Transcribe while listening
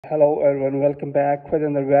Hello everyone, welcome back with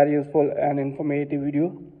another very useful and informative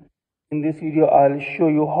video. In this video, I'll show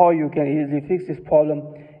you how you can easily fix this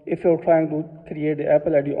problem if you're trying to create the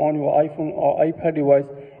Apple ID on your iPhone or iPad device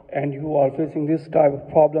and you are facing this type of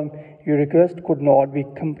problem. Your request could not be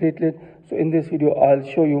completed. So in this video, I'll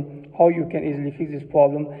show you how you can easily fix this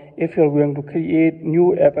problem if you're going to create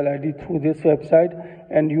new Apple ID through this website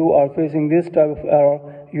and you are facing this type of error.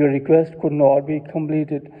 Your request could not be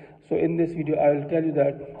completed. So in this video, I will tell you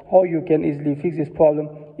that how you can easily fix this problem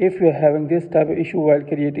if you are having this type of issue while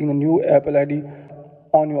creating a new Apple ID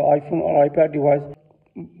on your iPhone or iPad device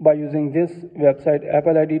by using this website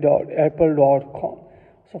appleid.apple.com.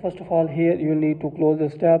 So first of all, here you will need to close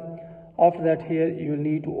this tab. After that, here you will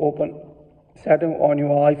need to open setting on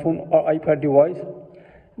your iPhone or iPad device.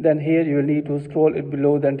 Then here you will need to scroll it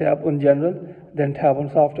below, then tap on general, then tap on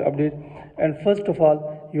software update. And first of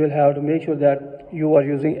all, you will have to make sure that you are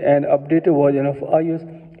using an updated version of iOS.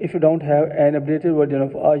 If you don't have an updated version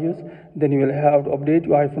of iOS, then you will have to update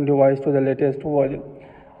your iPhone device to the latest version.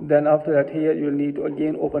 Then after that, here you will need to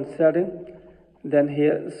again open setting, then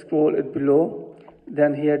here scroll it below,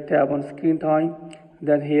 then here tap on screen time,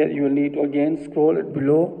 then here you will need to again scroll it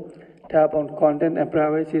below, tap on content and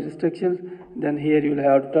privacy restrictions, then here you will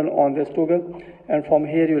have to turn on this toggle, and from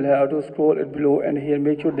here you will have to scroll it below and here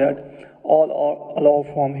make sure that all are allowed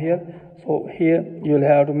from here. So here you will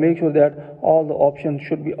have to make sure that all the options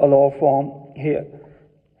should be allowed from here.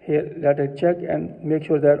 Here let it check and make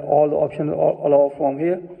sure that all the options are allowed from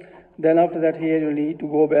here. Then after that, here you need to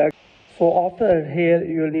go back. So after that, here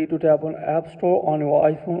you will need to tap on App Store on your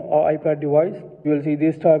iPhone or iPad device. You will see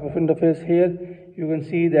this type of interface here. You can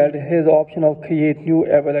see that here's the option of create new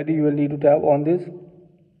Apple ID. You will need to tap on this.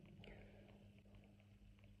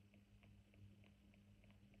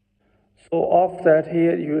 So after that,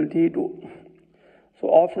 here you will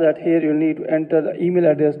need to enter the email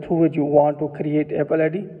address through which you want to create Apple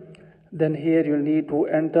ID. Then here you will need to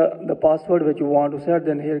enter the password which you want to set.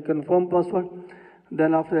 Then here confirm password.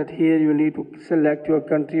 Then after that, here you need to select your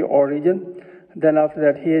country or region. Then after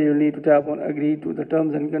that, here you need to tap on agree to the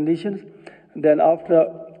terms and conditions. Then after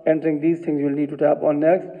entering these things, you will need to tap on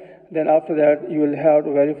next. Then after that, you will have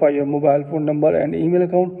to verify your mobile phone number and email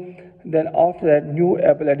account. Then after that, new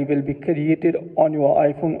Apple ID will be created on your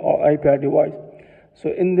iPhone or iPad device. So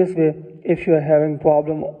in this way, if you are having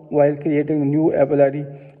problem while creating a new Apple ID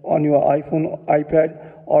on your iPhone, iPad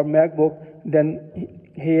or MacBook, then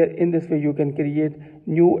here in this way you can create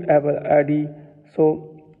new Apple ID.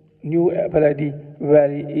 So new Apple ID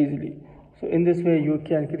very easily. So in this way you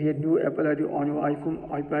can create new Apple ID on your iPhone,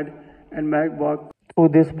 iPad and MacBook through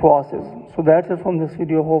this process. So that's it from this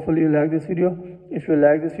video. Hopefully you like this video. If you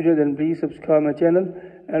like this video, then please subscribe my channel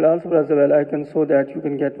and also press the bell icon so that you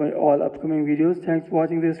can get my all upcoming videos. Thanks for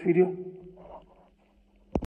watching this video.